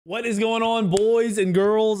What is going on, boys and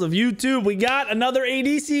girls of YouTube? We got another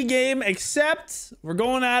ADC game, except we're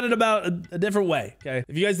going at it about a different way. Okay,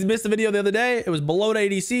 if you guys missed the video the other day, it was below to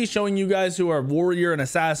ADC, showing you guys who are warrior and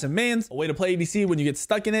assassin mains, a way to play ADC when you get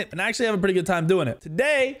stuck in it, and I actually have a pretty good time doing it.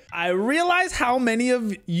 Today, I realize how many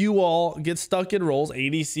of you all get stuck in roles,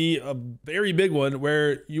 ADC, a very big one,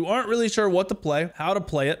 where you aren't really sure what to play, how to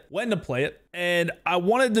play it, when to play it. And I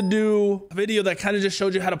wanted to do a video that kind of just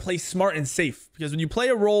showed you how to play smart and safe. Because when you play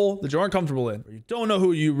a role that you aren't comfortable in, or you don't know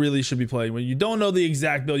who you really should be playing, when you don't know the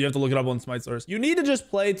exact build, you have to look it up on Smite source. You need to just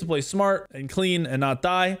play smart and clean and not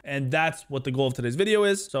die. And that's what the goal of today's video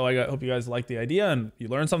is. So I hope you guys like the idea and you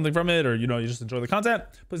learn something from it, or you just enjoy the content.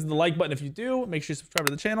 Please hit the like button if you do. Make sure you subscribe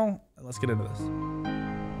to the channel, and let's get into this.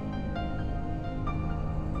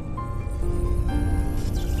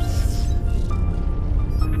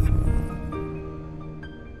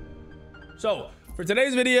 So for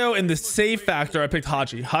today's video, in the safe factor, I picked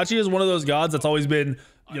Hachi. Hachi is one of those gods that's always been,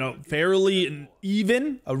 fairly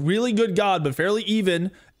even, a really good god, but fairly even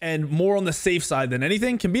and more on the safe side than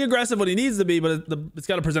anything. Can be aggressive when he needs to be, but it's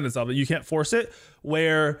got to present itself. You can't force it,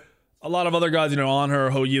 where a lot of other gods, Anher,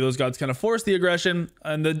 Houyi, those gods kind of force the aggression.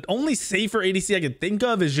 And the only safer ADC I can think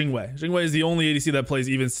of is Jingwei. Jingwei is the only ADC that plays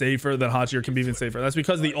even safer than Hachi, or can be even safer. That's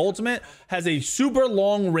because the ultimate has a super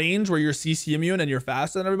long range where you're CC immune and you're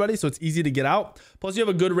faster than everybody, so it's easy to get out. Plus you have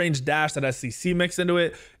a good range dash that has CC mixed into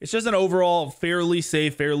it. It's just an overall fairly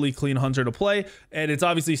safe, fairly clean hunter to play. And it's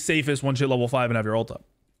obviously safest once you're level 5 and have your ult up.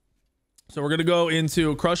 So we're going to go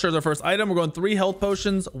into Crusher as our first item. We're going 3 health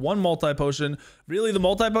potions, 1 multi-potion. Really, the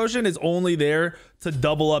multi-potion is only there to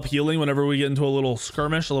double up healing whenever we get into a little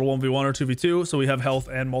skirmish, a little 1v1 or 2v2. So we have health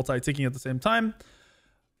and multi-ticking at the same time.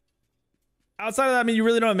 Outside of that, you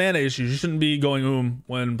really don't have mana issues. You shouldn't be going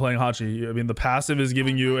when playing Hachi. The passive is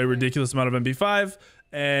giving you a ridiculous amount of MP5,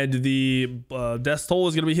 and the Death Toll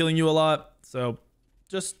is going to be healing you a lot. So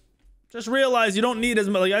just realize you don't need as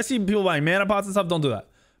much. Like, I see people buying mana pots and stuff. Don't do that.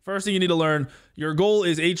 First thing you need to learn, your goal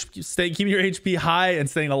is keeping your HP high and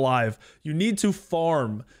staying alive. You need to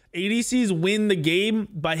farm. ADCs win the game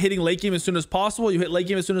by hitting late game as soon as possible. You hit late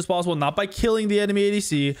game as soon as possible, not by killing the enemy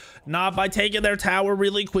ADC, not by taking their tower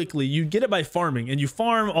really quickly. You get it by farming, and you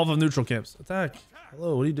farm off of neutral camps. Attack.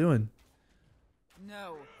 Hello, what are you doing?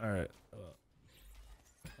 No. All right.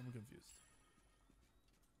 I'm confused.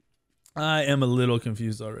 I am a little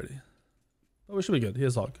confused already. Oh, we should be good. He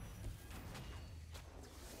has Hog.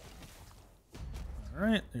 All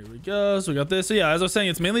right, here we go. So we got this. So yeah, as I was saying,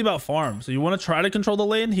 it's mainly about farm. So you want to try to control the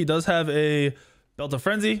lane. He does have a Belt of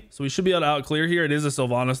Frenzy, so we should be able to out clear here. It is a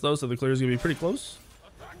Sylvanas though, so the clear is gonna be pretty close.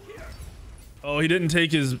 Oh, he didn't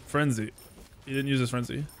take his Frenzy. He didn't use his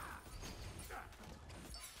Frenzy.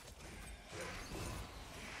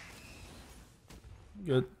 I'm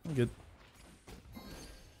good. I'm good.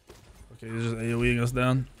 Okay, he's just AoEing us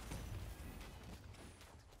down.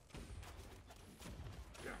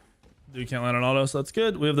 Dude can't land on auto, so that's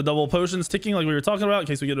good. We have the double potions ticking like we were talking about in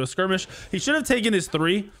case we get to a skirmish. He should have taken his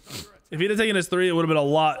 3. If he'd have taken his 3, it would have been a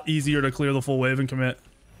lot easier to clear the full wave and commit.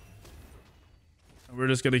 And we're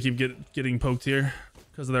just going to keep getting poked here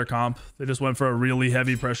because of their comp. They just went for a really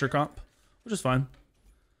heavy pressure comp, which is fine.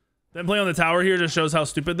 Them playing on the tower here just shows how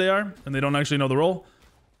stupid they are, and they don't actually know the role.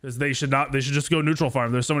 Because they should just go neutral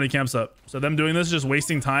farm. There's so many camps up. So them doing this is just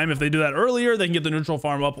wasting time. If they do that earlier, they can get the neutral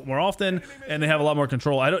farm up more often, and they have a lot more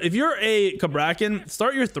control. If you're a Kabrakan,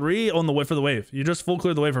 start your 3 on the way for the wave. You just full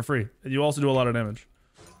clear the wave for free, and you also do a lot of damage.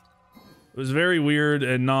 It was very weird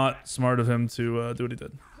and not smart of him to do what he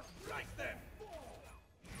did.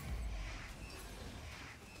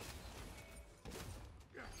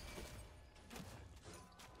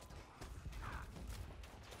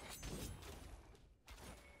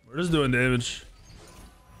 We're just doing damage.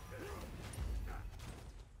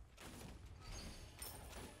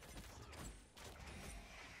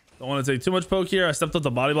 Don't want to take too much poke here. I stepped up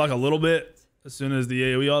the body block a little bit as soon as the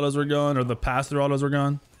AoE autos were gone, or the pass-through autos were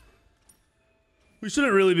gone. We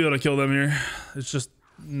shouldn't really be able to kill them here. It's just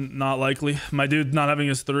not likely. My dude not having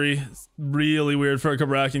his 3 is really weird for a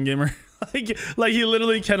Kabrakan gamer. like he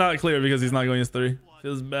literally cannot clear because he's not going his 3.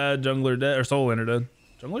 Feels bad. Jungler dead, or Soul Laner dead.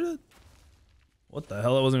 Jungler dead? What the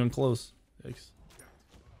hell? That wasn't even close. Yikes.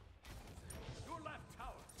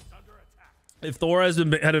 If Thor had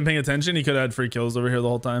been paying attention, he could have had free kills over here the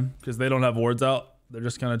whole time because they don't have wards out. They're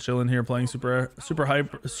just kind of chilling here, playing super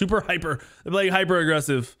hyper. They're playing hyper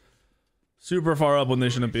aggressive, super far up when they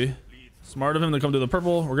shouldn't be. Smart of him to come to the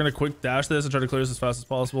purple. We're gonna quick dash this and try to clear this as fast as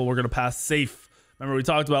possible. We're gonna pass safe. Remember, we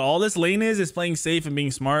talked about all this lane is playing safe and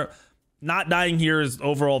being smart. Not dying here is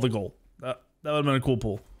overall the goal. That would have been a cool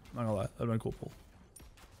pull. Not gonna lie, that would have been a cool pull.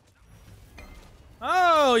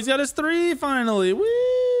 Oh, he's got his 3 finally.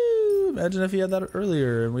 Woo! Imagine if he had that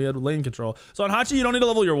earlier and we had lane control. So on Hachi, you don't need to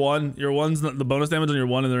level your 1. Your 1's the bonus damage on your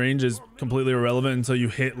 1 in the range is completely irrelevant until you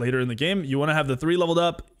hit later in the game. You want to have the 3 leveled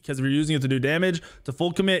up because if you're using it to do damage, to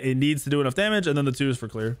full commit, it needs to do enough damage, and then the 2 is for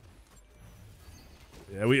clear.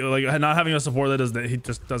 Yeah, we like not having a support that does that. He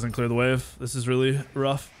just doesn't clear the wave. This is really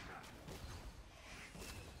rough.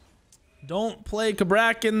 Don't play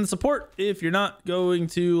Kabrak in support if you're not going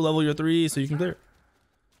to level your 3 so you can clear.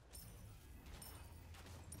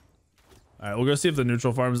 All right, we'll go see if the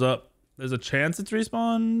neutral farm's up. There's a chance it's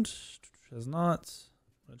respawned. Has not.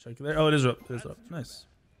 I'm gonna check there. Oh, it is up. It is up. Nice.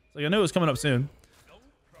 Like I knew it was coming up soon.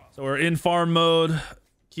 So we're in farm mode.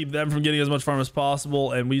 Keep them from getting as much farm as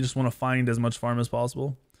possible, and we just want to find as much farm as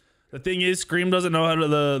possible. The thing is, Scream doesn't know how to.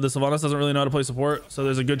 The Sylvanas doesn't really know how to play support, so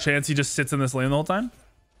there's a good chance he just sits in this lane the whole time.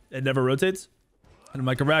 It never rotates. And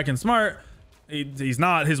my Kabrak and Smart, he's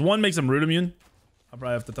not. His 1 makes him root immune. I'll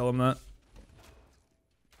probably have to tell him that.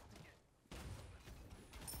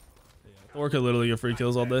 Thor could literally get free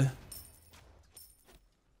kills all day.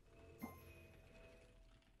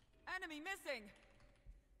 Enemy missing.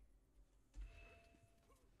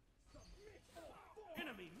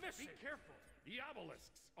 Enemy missing. Be careful. The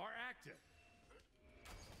obelisks are active.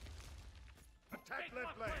 Attack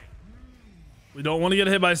left lane. We don't want to get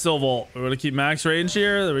hit by Sylvault. We're going to keep max range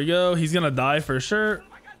here. There we go. He's going to die for sure.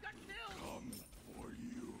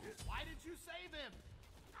 Why did you save him?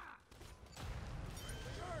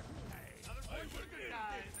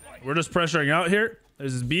 We're just pressuring out here.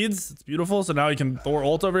 There's his beads. It's beautiful. So now he can Thor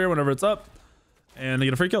ult over here whenever it's up. And they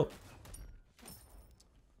get a free kill.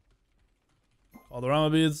 All the Rama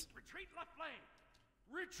beads. Retreat left lane.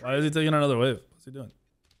 Retreat. Why is he taking another wave? What's he doing?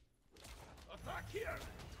 Attack here.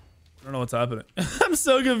 I don't know what's happening. I'm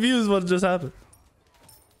so confused what just happened.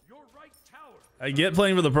 Your right tower. I get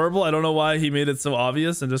playing for the purple. I don't know why he made it so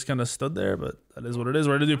obvious and just kind of stood there, but that is what it is.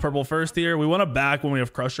 We're going to do purple first here. We want to back when we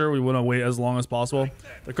have Crusher. We want to wait as long as possible.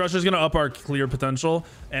 The Crusher is going to up our clear potential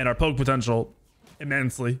and our poke potential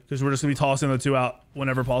immensely because we're just going to be tossing the 2 out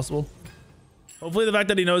whenever possible. Hopefully the fact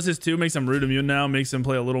that he knows his 2 makes him root immune now, makes him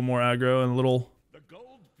play a little more aggro and a little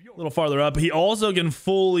farther up. He also can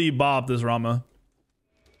fully bop this Rama.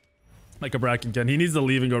 Like a Bracken can. He needs to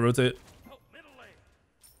leave and go rotate. Oh, middle lane.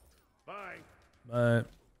 Bye. But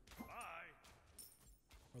Bye.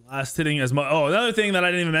 last hitting as much. Oh, another thing that I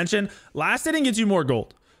didn't even mention. Last hitting gets you more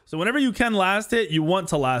gold. So whenever you can last hit, you want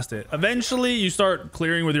to last hit. Eventually, you start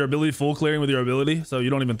clearing with your ability, full clearing with your ability. So you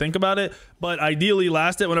don't even think about it. But ideally,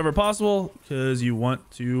 last hit whenever possible because you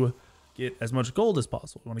want to get as much gold as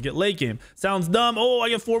possible. You want to get late game. Sounds dumb. Oh, I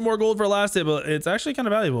get 4 more gold for last hit, but it's actually kind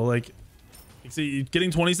of valuable. Like, you see,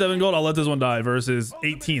 getting 27 gold, I'll let this one die versus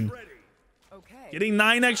 18. Okay. Getting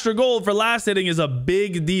 9 extra gold for last hitting is a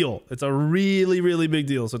big deal. It's a really, really big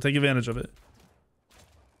deal. So take advantage of it.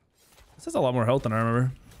 This has a lot more health than I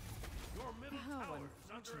remember.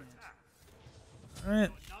 All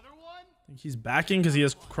right. Another one? I think he's backing because he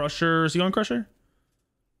has Crusher. Is he going Crusher?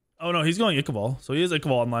 Oh, no, he's going Ichabal. So he is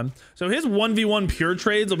Ichabal online. So his 1v1 pure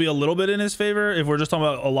trades will be a little bit in his favor if we're just talking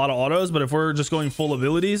about a lot of autos. But if we're just going full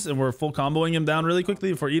abilities and we're full comboing him down really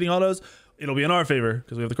quickly if we're eating autos, it'll be in our favor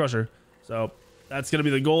because we have the Crusher. So that's going to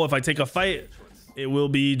be the goal. If I take a fight, it will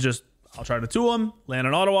be just, I'll try to 2 him, land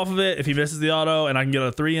an auto off of it. If he misses the auto and I can get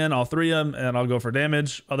a 3 in, I'll 3 him and I'll go for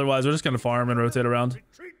damage. Otherwise, we're just going to farm and rotate around.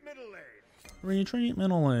 Retreat middle lane. Retreat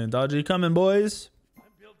middle lane. Dodgy coming, boys. I'm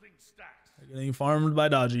building stacks. They're getting farmed by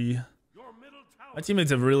Dodgy. Your middle tower. My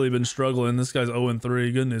teammates have really been struggling. This guy's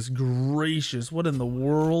 0-3. Goodness gracious. What in the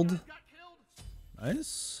world? Got killed.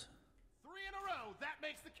 Nice. 3 in a row. That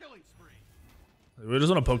makes the killing spree. We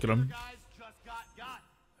just want to poke at him. Guys just got.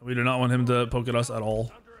 We do not want him to poke at us at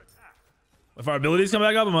all. Under attack. If our abilities come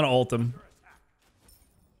back up, I'm going to ult him.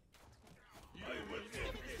 Nice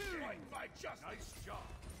job.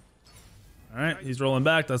 All right. He's rolling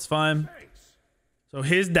back. That's fine. Thanks. So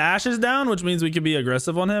his dash is down, which means we can be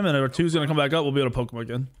aggressive on him. And if our 2's going to come back up, we'll be able to poke him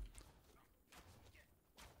again.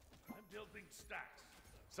 I'm building stacks.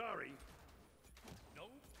 Sorry. No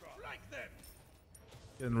problem. Like them.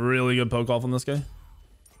 Getting really good poke off on this guy.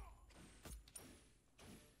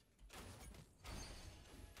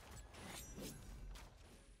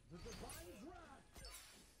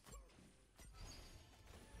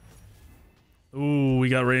 Ooh, we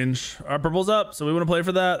got range. Our purple's up, so we want to play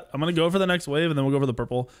for that. I'm going to go for the next wave, and then we'll go for the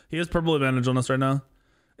purple. He has purple advantage on us right now.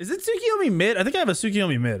 Is it Tsukiyomi mid? I think I have a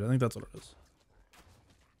Tsukiyomi mid. I think that's what it is.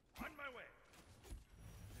 On my way.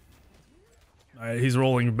 All right, he's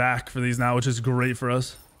rolling back for these now, which is great for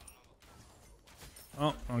us.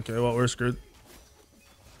 Oh, okay. Well, we're screwed.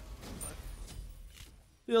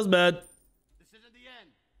 Feels bad. This isn't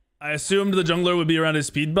I assumed the jungler would be around his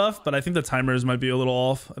speed buff, but I think the timers might be a little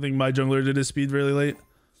off. I think my jungler did his speed really late.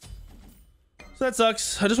 So that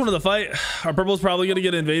sucks. I just wanted to fight. Our purple's probably going to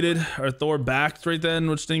get invaded. Our Thor backed right then,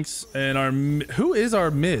 which stinks. And our... Who is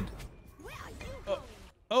our mid?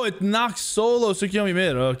 Oh, it knocks solo Tsukiyomi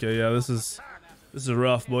mid. Okay, yeah, this is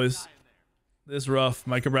rough, boys. This is rough.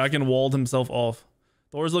 Micah Bracken walled himself off.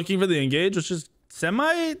 Thor's looking for the engage, which is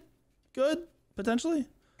semi-good, potentially.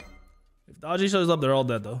 If Dodgy shows up, they're all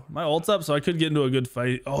dead, though. My ult's up, so I could get into a good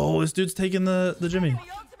fight. Oh, this dude's taking the Jimmy.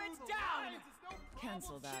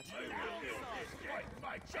 Cancel that.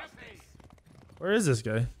 Where is this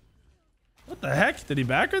guy? What the heck? Did he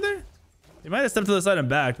back her there? He might have stepped to the side and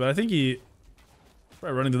backed, but I think he...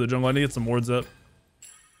 Probably running through the jungle. I need to get some wards up.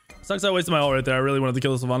 Sucks I wasted my ult right there. I really wanted to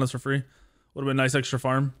kill the Sylvanas for free. Would have been a nice extra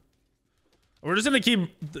farm. We're just going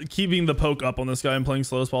to keeping the poke up on this guy and playing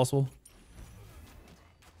slow as possible.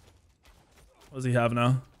 What does he have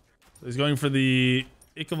now? So he's going for the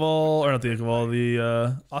Ichaival, or not the Ichaival,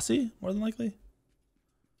 the Aussie, more than likely.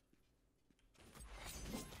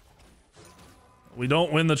 We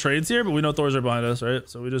don't win the trades here, but we know Thor's are behind us, right?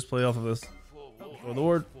 So we just play off of this. Go the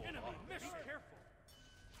ward.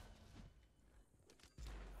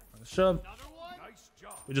 Shove.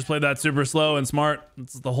 We just played that super slow and smart.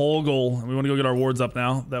 That's the whole goal. And we want to go get our wards up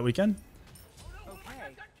now that we can.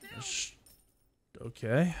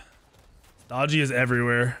 Okay. Dodgy is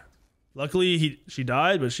everywhere. Luckily, she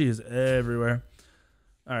died, but she is everywhere.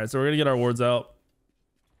 All right, so we're going to get our wards out.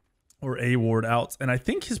 Or a ward out. And I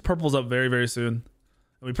think his purple's up very, very soon. And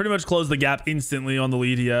we pretty much closed the gap instantly on the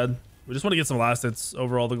lead he had. We just want to get some last hits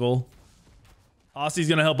overall the goal. Aussie's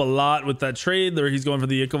going to help a lot with that trade. There, he's going for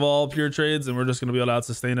the Ichaival pure trades, and we're just going to be able to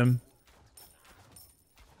out-sustain him.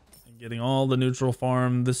 And getting all the neutral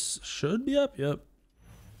farm. This should be up. Yep.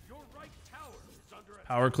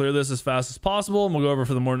 Power clear this as fast as possible, and we'll go over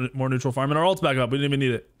for the more neutral farm. And our ult's back up. We didn't even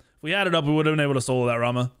need it. If we had it up, we would have been able to solo that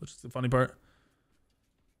Rama, which is the funny part.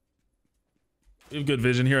 We have good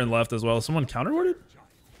vision here and left as well. Someone counter-warded?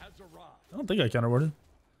 I don't think I counter-warded.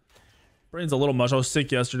 Brain's a little much. I was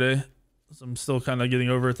sick yesterday. So I'm still kind of getting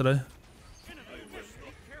over it today.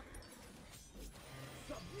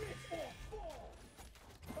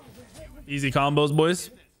 Easy combos, boys.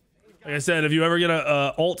 Like I said, if you ever get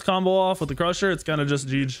a ult combo off with the Crusher, it's kind of just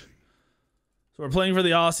Jeej. So we're playing for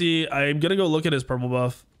the Aussie. I'm going to go look at his purple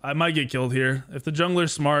buff. I might get killed here. If the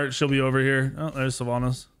jungler's smart, she'll be over here. Oh, there's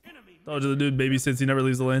Sylvanas. Told you the dude babysits. He never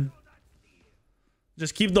leaves the lane.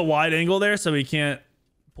 Just keep the wide angle there so he can't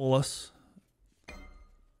pull us.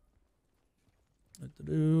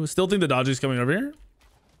 Still think the Dodgy's coming over here.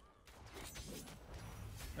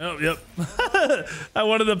 Oh, yep. I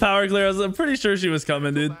wanted the power clear. I'm pretty sure she was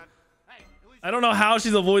coming, dude. I don't know how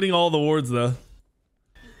she's avoiding all the wards, though.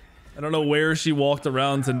 I don't know where she walked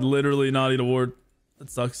around to literally not eat a ward. That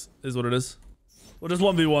sucks. Is what it is. We'll just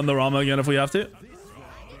 1v1 the Rama again if we have to.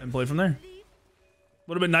 And play from there.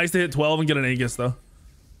 Would have been nice to hit 12 and get an Aegis, though.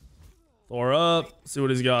 Thor up. See what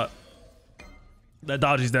he's got. That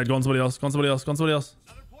Dodgy's dead. Go on somebody else. Go on somebody else. Go on somebody else.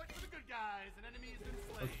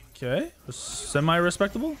 Okay.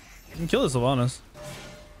 Semi-respectable. You can kill the Sylvanas.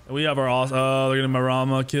 And we have our... Oh, they're getting my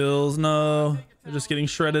Rama kills. No. They're just getting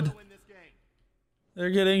shredded.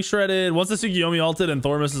 They're getting shredded. Once the Tsukiyomi ulted and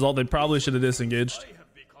Thor misses ult, they probably should have disengaged.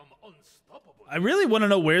 I really want to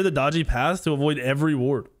know where the Dodgy passed to avoid every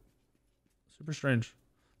ward. Super strange.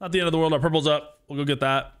 Not the end of the world. Our purple's up. We'll go get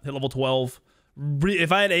that. Hit level 12.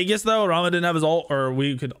 If I had Aegis, though, Rama didn't have his ult, or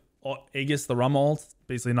we could Aegis the Rama ult,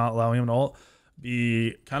 basically not allowing him to ult,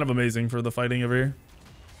 be kind of amazing for the fighting over here.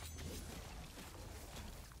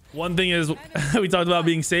 One thing is, we talked about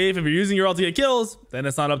being safe. If you're using your ult to get kills, then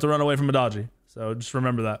it's not up to run away from a Dodgy. So just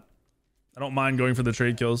remember that. I don't mind going for the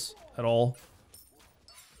trade kills at all.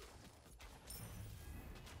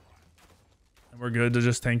 And we're good to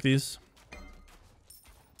just tank these.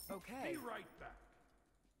 Okay.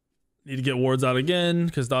 Need to get wards out again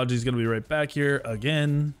because Dodgy's going to be right back here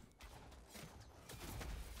again.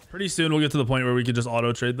 Pretty soon we'll get to the point where we can just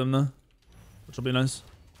auto trade them though, which will be nice.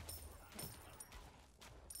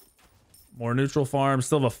 More neutral farm.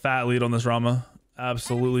 Still have a fat lead on this Rama.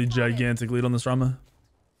 Absolutely gigantic lead on this Rama.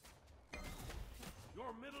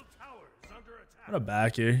 I'm gonna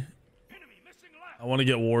back here. I want to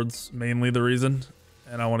get wards, mainly the reason,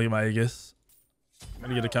 and I want to get my Aegis. I'm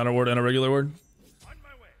gonna get a counter ward and a regular ward.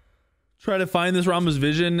 Try to find this Rama's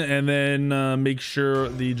vision and then make sure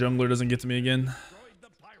the jungler doesn't get to me again.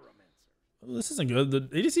 Oh, this isn't good. The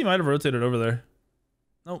ADC might have rotated over there.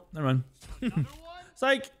 Nope, never mind.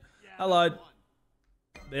 Psych. I lied.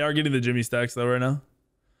 They are getting the Jimmy stacks though right now.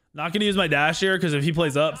 Not gonna use my dash here because if he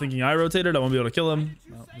plays up thinking I rotated, I won't be able to kill him.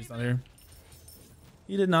 No, he's not here.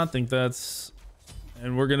 He did not think that's.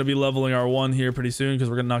 And we're gonna be leveling our 1 here pretty soon because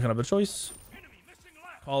we're not gonna have a choice.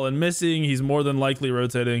 Call in missing. He's more than likely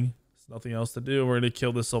rotating. There's nothing else to do. We're gonna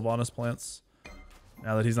kill the Sylvanas plants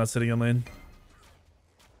now that he's not sitting in lane.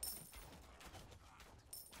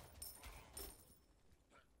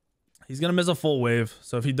 He's gonna miss a full wave.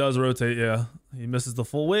 So if he does rotate, yeah, he misses the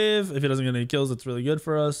full wave. If he doesn't get any kills, it's really good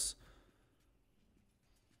for us.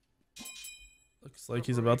 Looks like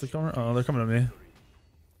he's about to come. Oh, they're coming to me.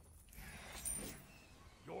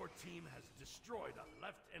 Your team has destroyed a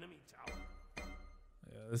left enemy tower.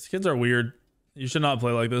 Yeah, these kids are weird. You should not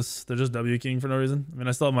play like this. They're just W king for no reason. I mean,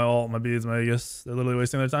 I still have my ult, my beads, my Aegis. They're literally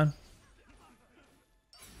wasting their time.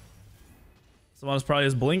 Someone's probably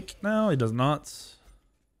his blink now. He does not.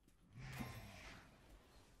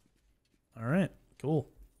 All right, cool.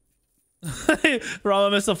 Rama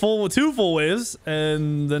missed a 2 full waves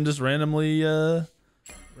and then just randomly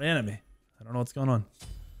ran at me. I don't know what's going on.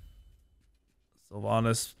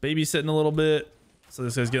 Sylvanas babysitting a little bit. So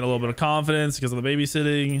this guy's getting a little bit of confidence because of the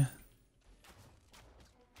babysitting.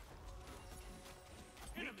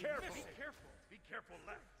 Be careful. Be careful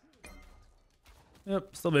left.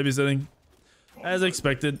 Yep, still babysitting. As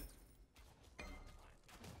expected.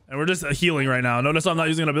 And we're just healing right now. Notice I'm not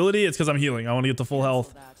using an ability. It's because I'm healing. I want to get to full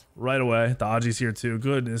health right away. The Aji's here too.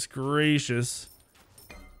 Goodness gracious.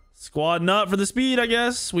 Squad nut for the speed, I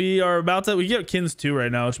guess. We are about to... We get Kins 2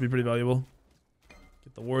 right now. It should be pretty valuable.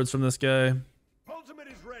 Get the wards from this guy. Ultimate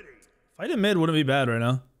is ready. Fight in mid wouldn't be bad right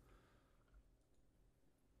now.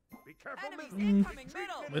 Be careful. Enemies incoming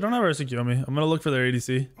middle. They don't have RSQ on me. I'm going to look for their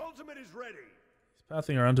ADC. Ultimate is ready. He's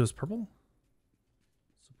pathing around to his purple.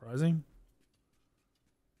 Surprising.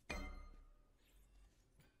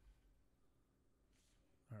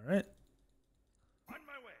 All right. On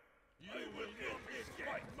my way. You will get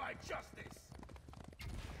my justice.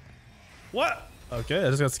 What? Okay, I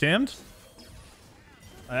just got scammed.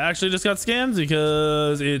 I actually just got scammed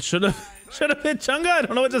because it should have been Chunga. I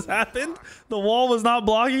don't know what just happened. The wall was not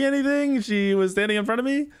blocking anything. She was standing in front of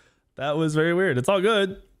me. That was very weird. It's all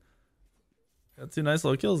good. Got 2 nice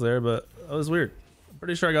little kills there, but that was weird. I'm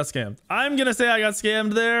pretty sure I got scammed. I'm gonna say I got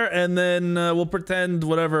scammed there, and then we'll pretend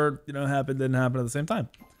whatever happened didn't happen at the same time.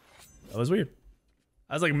 That was weird.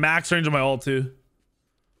 I was like max range on my ult too.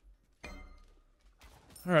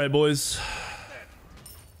 All right, boys.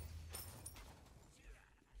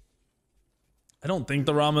 I don't think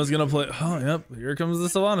the Rama is gonna play. Oh, yep. Here comes the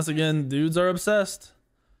Sylvanas again. Dudes are obsessed.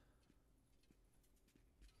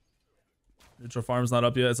 Neutral farm's not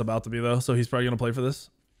up yet. It's about to be though, so he's probably gonna play for this.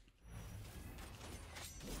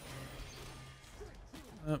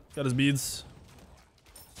 Yep, got his beads.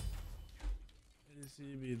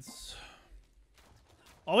 ADC beads.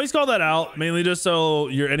 Always call that out, mainly just so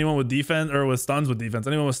anyone with defense or with stuns with defense.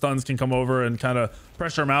 Anyone with stuns can come over and kind of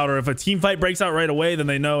pressure them out. Or if a team fight breaks out right away, then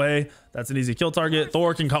they know, hey, that's an easy kill target.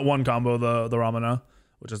 Thor can cut 1 combo the Rama now,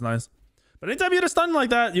 which is nice. But anytime you hit a stun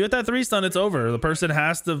like that, you hit that 3 stun, it's over. The person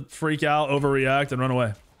has to freak out, overreact, and run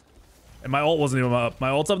away. And my ult wasn't even up.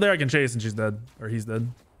 My ult's up there, I can chase, and she's dead. Or he's dead.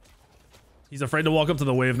 He's afraid to walk up to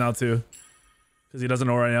the wave now, too. Because he doesn't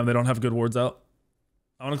know where I am. They don't have good wards out.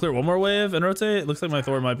 I want to clear 1 more wave and rotate. It looks like my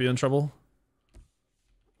Thor might be in trouble.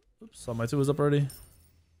 Oops, saw my 2 was up already.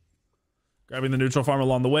 Grabbing the neutral farm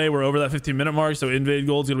along the way. We're over that 15-minute mark, so invade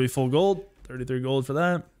gold's going to be full gold. 33 gold for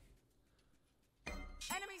that.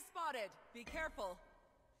 Enemy spotted. Be careful.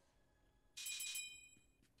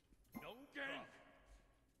 No gank.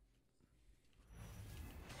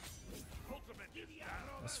 Ultimate is down.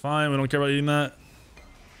 That's fine. We don't care about eating that.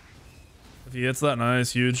 If he hits that,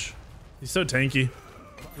 nice. Huge. He's so tanky.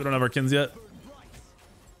 We don't have our kins yet.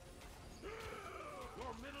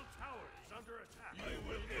 Your middle tower is under attack.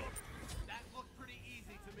 That looked pretty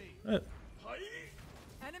easy to me. Right.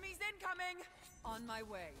 Enemies incoming. On my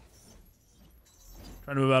way.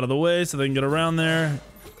 Trying to move out of the way so they can get around there.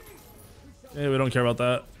 Hey, we don't care about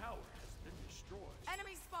that. Tower has been destroyed.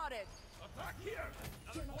 Enemy spotted. Attack here.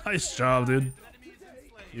 Nice job, dude.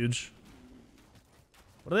 Huge.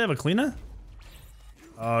 What do they have, a cleaner?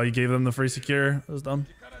 Oh, he gave them the free secure. That was dumb.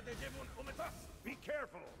 Be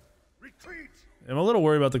careful. Retreat. I'm a little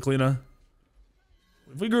worried about the cleaner.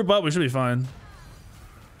 If we group up, we should be fine.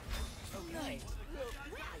 Nice.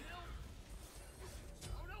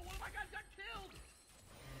 Oh no, one of my guys got killed.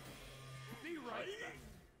 Be right back.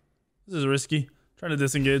 This is risky. Trying to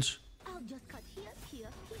disengage. I'll just cut here, here,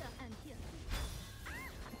 here, and here.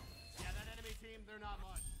 Yeah, that enemy team, they're not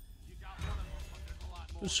much. You got one of them, but there's a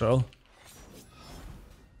lot more. Good show.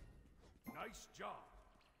 Nice job.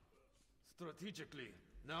 Strategically,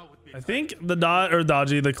 now I think the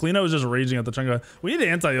dodgy, the Kalina was just raging at the Chunga. We need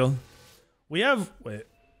anti-heal. We have, wait.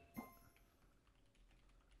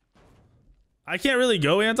 I can't really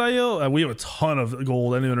go anti-heal. We have a ton of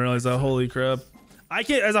gold. I didn't even realize that. Holy crap. I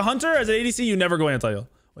can't, as a hunter, as an ADC, you never go anti-heal.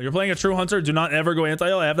 When you're playing a true hunter, do not ever go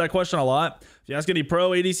anti-heal. I have that question a lot. If you ask any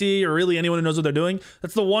pro ADC or really anyone who knows what they're doing,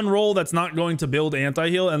 that's the one role that's not going to build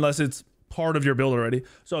anti-heal unless it's part of your build already.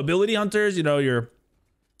 So ability hunters, you know, your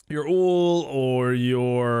Ul or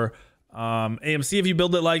your AMC if you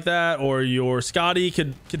build it like that, or your Scotty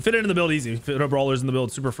could fit it in the build easy. Fit brawlers in the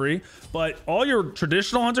build super free. But all your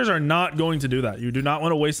traditional hunters are not going to do that. You do not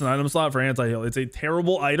want to waste an item slot for anti-heal. It's a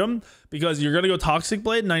terrible item because you're going to go Toxic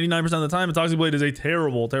Blade 99% of the time, and Toxic Blade is a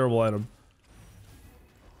terrible, terrible item.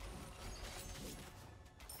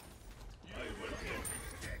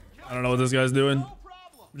 I don't know what this guy's doing.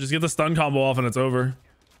 Just get the stun combo off and it's over.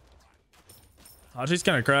 Hachi's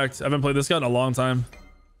kind of cracked. I haven't played this guy in a long time.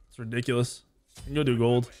 It's ridiculous. I can go do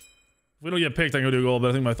gold. If we don't get picked, I can go do gold, but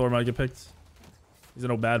I think my Thor might get picked. He's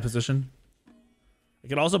in a bad position. I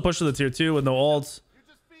can also push to the tier 2 with no ults.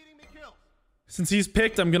 Since he's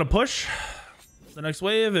picked, I'm going to push the next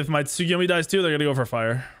wave. If my Tsukiyomi dies too, they're going to go for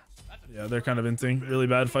fire. Yeah, they're kind of inting. Really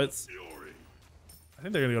bad fights. I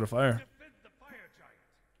think they're going to go to fire.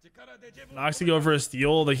 Nox could go for a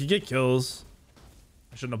steal. They could get kills.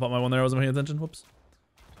 I shouldn't have put my one there. I wasn't paying attention. Whoops.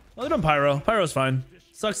 Well, they're done Pyro. Pyro's fine.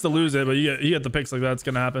 Sucks to lose it, but you get the picks like that. It's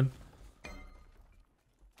going to happen.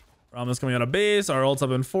 Rama's coming out of base. Our ult's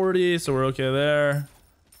up in 40, so we're okay there.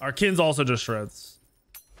 Our Kin's also just shreds.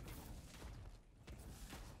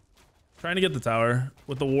 Trying to get the tower.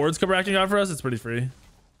 With the wards racking out for us, it's pretty free.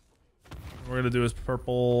 What we're going to do is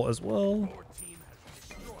purple as well.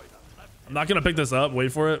 I'm not going to pick this up.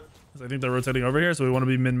 Wait for it. Because I think they're rotating over here, so we want to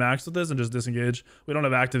be min-max with this and just disengage. We don't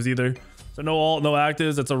have actives either. So no ult, no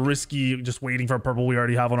actives. It's a risky just waiting for purple we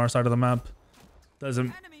already have on our side of the map.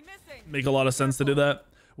 Doesn't make a lot of sense to do that.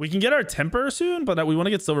 We can get our temper soon, but we want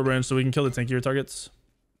to get Silver Branch so we can kill the tankier targets.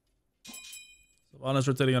 Sylvana's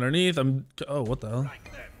rotating underneath. Oh, what the hell?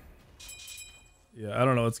 Yeah, I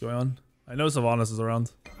don't know what's going on. I know Sylvanas is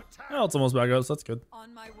around. Oh, it's almost back up, so that's good.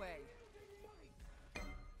 On my way.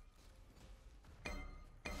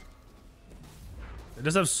 They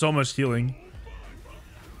just have so much healing.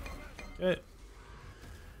 Okay.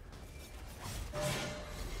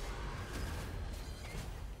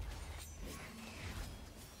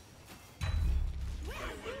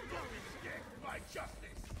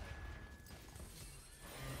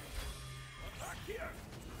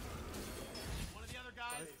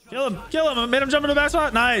 Kill him! Kill him! I made him jump into the back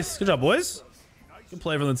spot. Nice. Good job, boys. Good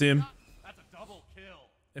play from the team.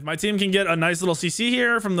 If my team can get a nice little CC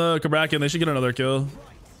here from the Kabrakan, they should get another kill.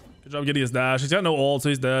 Good job getting his dash. He's got no ult, so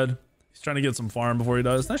he's dead. He's trying to get some farm before he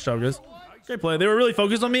does. Nice job, guys. Great play. They were really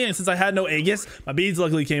focused on me, and since I had no Aegis, my beads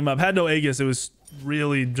luckily came up. Had no Aegis, it was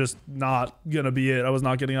really just not gonna be it. I was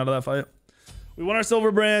not getting out of that fight. We want our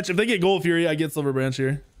Silver Branch. If they get Gold Fury, I get Silver Branch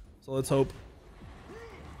here. So let's hope.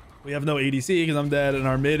 We have no ADC because I'm dead, and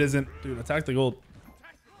our mid isn't. Dude, attack the gold.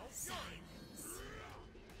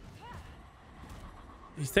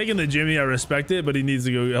 He's taking the Jimmy. I respect it, but he needs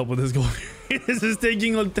to go help with his gold. This is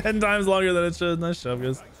taking like 10 times longer than it should. Nice job,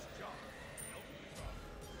 guys.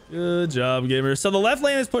 Good job, gamers. So the left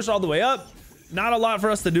lane is pushed all the way up. Not a lot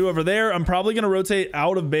for us to do over there. I'm probably going to rotate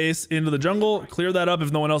out of base into the jungle, clear that up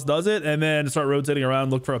if no one else does it, and then start rotating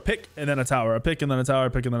around, look for a pick and then a tower. A pick and then a tower,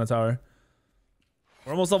 a pick and then a tower.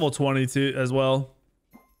 We're almost level 22 as well.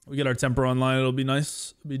 We get our temper online. It'll be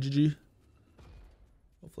nice. It'll be GG.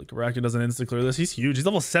 Hopefully Kabrakan doesn't insta clear this. He's huge. He's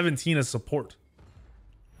level 17 as support.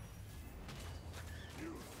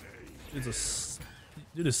 Dude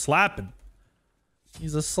is slapping.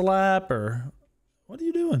 He's a slapper. What are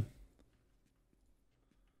you doing?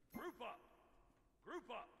 Group up. Group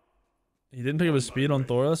up. He didn't pick up his speed on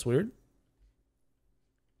Thor. That's weird.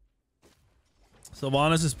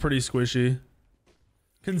 Sylvanas is pretty squishy.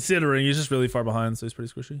 Considering he's just really far behind, so he's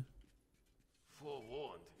pretty squishy.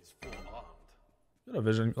 Forewarned is forearmed. Got a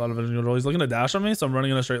vision, a lot of vision control. He's looking to dash on me, so I'm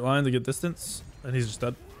running in a straight line to get distance, and he's just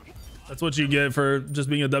dead. That's what you get for just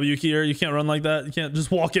being a W keyer. You can't run like that. You can't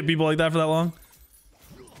just walk at people like that for that long.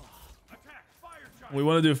 We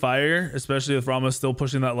want to do fire, especially if Rama's still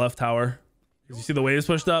pushing that left tower. Because you see the waves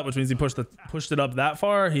pushed up, which means he pushed it up that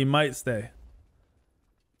far. He might stay.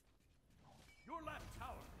 Your left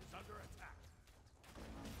tower is under attack.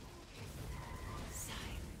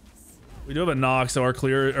 We do have a knock, so our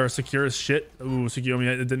clear or secure is shit. Ooh,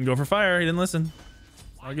 Tsukiyomi didn't go for fire. He didn't listen.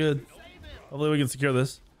 Not good. Hopefully we can secure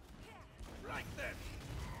this. Right then.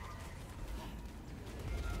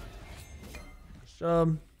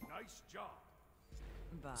 Nice job.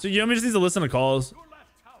 Bye. So Yomi just needs to listen to calls. Your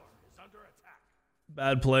left tower is under attack.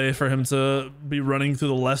 Bad play for him to be running through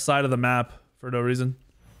the left side of the map for no reason.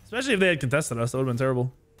 Especially if they had contested us, that would have been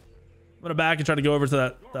terrible. I'm gonna back and try to go over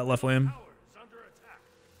to that left lane. Tower is under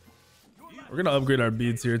attack. We're gonna upgrade our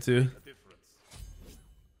beads here too.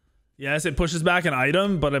 Yes, it pushes back an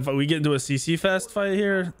item, but if we get into a CC fest fight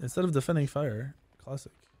here, instead of defending fire,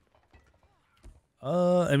 classic.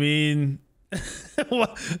 I mean,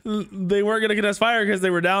 they weren't gonna contest fire because they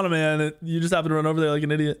were down a man. You just happened to run over there like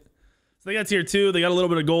an idiot. So they got tier 2. They got a little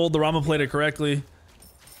bit of gold. The Rama played it correctly.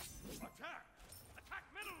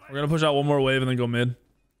 We're gonna push out one more wave and then go mid.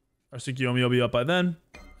 Our Tsukiyomi will be up by then,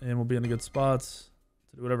 and we'll be in a good spots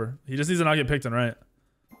to do whatever. He just needs to not get picked and right.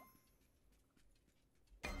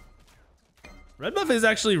 Red buff is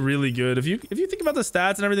actually really good. If you think about the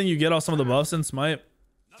stats and everything you get off some of the buffs in Smite,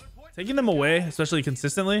 taking them away, especially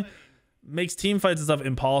consistently, makes team fights and stuff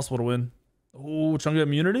impossible to win. Oh, Chunga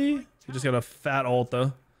immunity? He just got a fat ult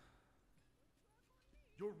though.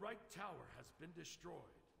 Your right tower has been destroyed.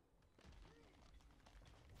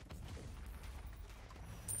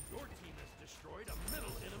 Your team has destroyed a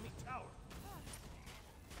middle enemy tower.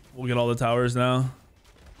 We'll get all the towers now.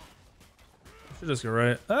 Should just go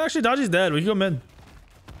right. Actually, Dodgy's dead. We can go mid.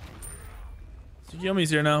 Tsukiyomi's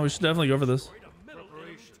here now. We should definitely go for this. A middle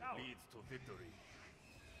enemy tower leads to victory.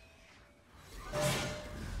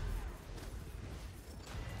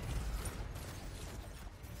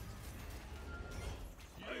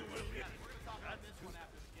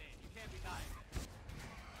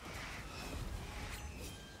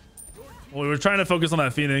 Well, we were trying to focus on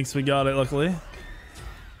that Phoenix. We got it, luckily.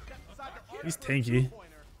 He's tanky.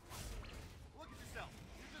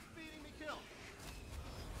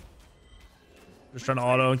 Just trying to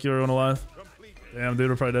auto and keep everyone alive. Damn, dude,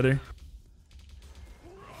 we're probably dead here.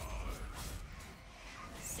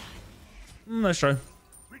 Nice try.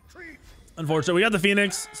 Unfortunately, we got the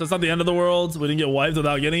Phoenix, so it's not the end of the world. We didn't get wiped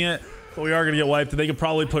without getting it, but we are going to get wiped. They could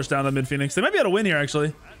probably push down the mid Phoenix. They might be able to win here,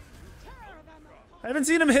 actually. I haven't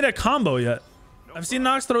seen him hit a combo yet. I've seen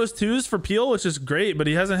Nox throw his 2s for Peel, which is great, but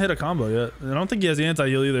he hasn't hit a combo yet. I don't think he has the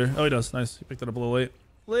anti-heal either. Oh, he does. Nice. He picked it up a little late.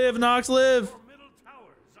 Live, Nox, live. Middle tower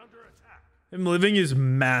is under attack. Him living is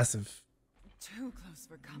massive. Too close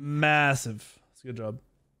for comfort. Massive. That's a good job.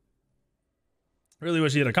 Really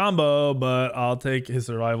wish he had a combo, but I'll take his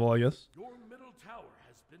survival, I guess. Your middle tower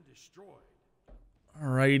has been destroyed.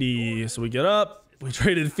 Alrighty. So we get up. We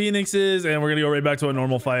traded Phoenixes, and we're going to go right back to a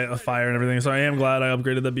normal fight of fire and everything. So I am glad I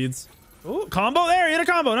upgraded the beads. Oh, combo there. He hit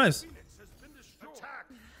a combo. Nice.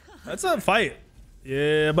 That's a fight.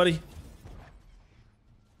 Yeah, buddy.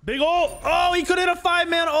 Big ult. Oh, he could hit a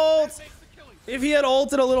 5-man ult. If he had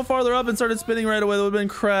ulted a little farther up and started spinning right away, that would have been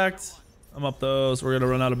cracked. I'm up though, so we're going to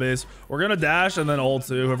run out of base. We're going to dash and then ult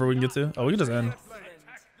to whoever we can get to. Oh, we can just end.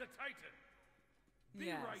 Attack the Titan. Be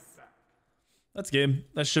Yes. right back. That's game.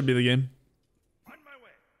 That should be the game. On my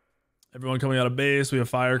way. Everyone coming out of base. We have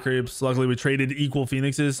fire creeps. Luckily, we traded equal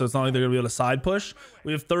Phoenixes, so it's not like they're going to be able to side push.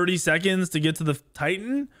 We have 30 seconds to get to the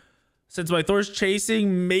Titan. Since my Thor's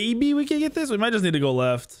chasing, maybe we can get this. We might just need to go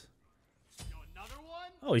left.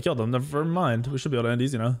 Oh, he killed him. Never mind. We should be able to end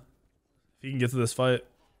easy now. If he can get to this fight.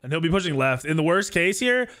 And he'll be pushing left. In the worst case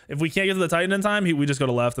here, if we can't get to the Titan in time, we just go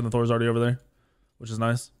to left and the Thor's already over there. Which is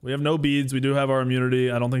nice. We have no beads. We do have our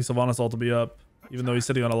immunity. I don't think Sylvanas ult will be up. Even though he's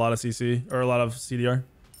sitting on a lot of CC. Or a lot of CDR.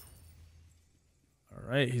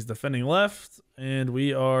 Alright, he's defending left. And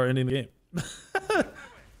we are ending the game.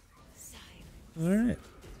 Alright.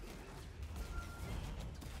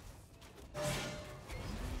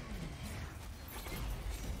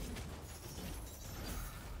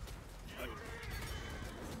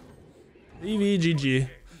 EVGG.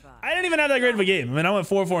 I didn't even have that great of a game. I mean, I went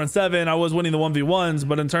 4-4-7. I was winning the 1v1s,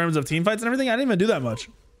 but in terms of team fights and everything, I didn't even do that much.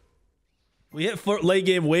 We hit late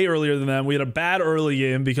game way earlier than them. We had a bad early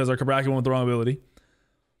game because our Kabraki went with the wrong ability.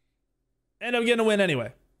 Ended up getting a win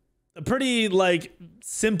anyway. A pretty, like,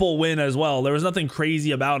 simple win as well. There was nothing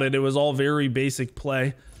crazy about it. It was all very basic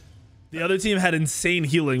play. The other team had insane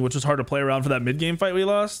healing, which was hard to play around for that mid-game fight we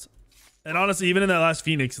lost. And honestly, even in that last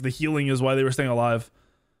Phoenix, the healing is why they were staying alive.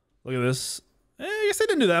 Look at this. I guess they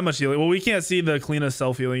didn't do that much healing. Well, we can't see the cleanest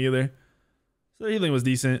self-healing either. So the healing was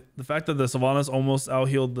decent. The fact that the Sylvanas almost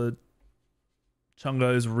out-healed the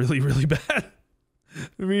Chunga is really, really bad.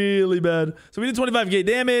 Really bad. So we did 25k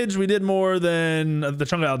damage. We did more than the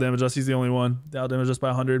Chunga out-damaged us. He's the only one. They out-damaged us by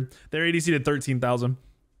 100. Their ADC did 13,000.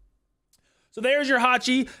 So there's your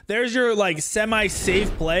Hachi. There's your like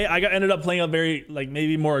semi-safe play. I ended up playing a very like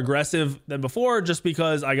maybe more aggressive than before just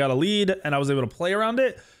because I got a lead and I was able to play around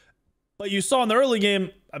it. But you saw in the early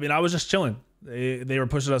game, I mean, I was just chilling. They were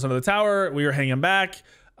pushing us under the tower. We were hanging back.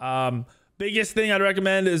 Biggest thing I'd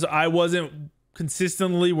recommend is I wasn't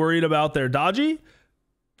consistently worried about their dodgy.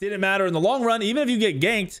 Didn't matter in the long run. Even if you get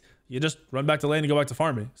ganked, you just run back to lane and go back to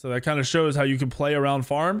farming. So that kind of shows how you can play around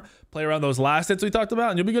farm, play around those last hits we talked about,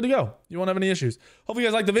 and you'll be good to go. You won't have any issues. Hopefully you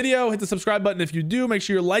guys like the video. Hit the subscribe button if you do. Make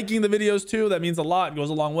sure you're liking the videos too. That means a lot. It goes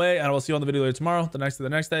a long way. And I will see you on the video later tomorrow, the next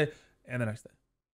day, and the next day.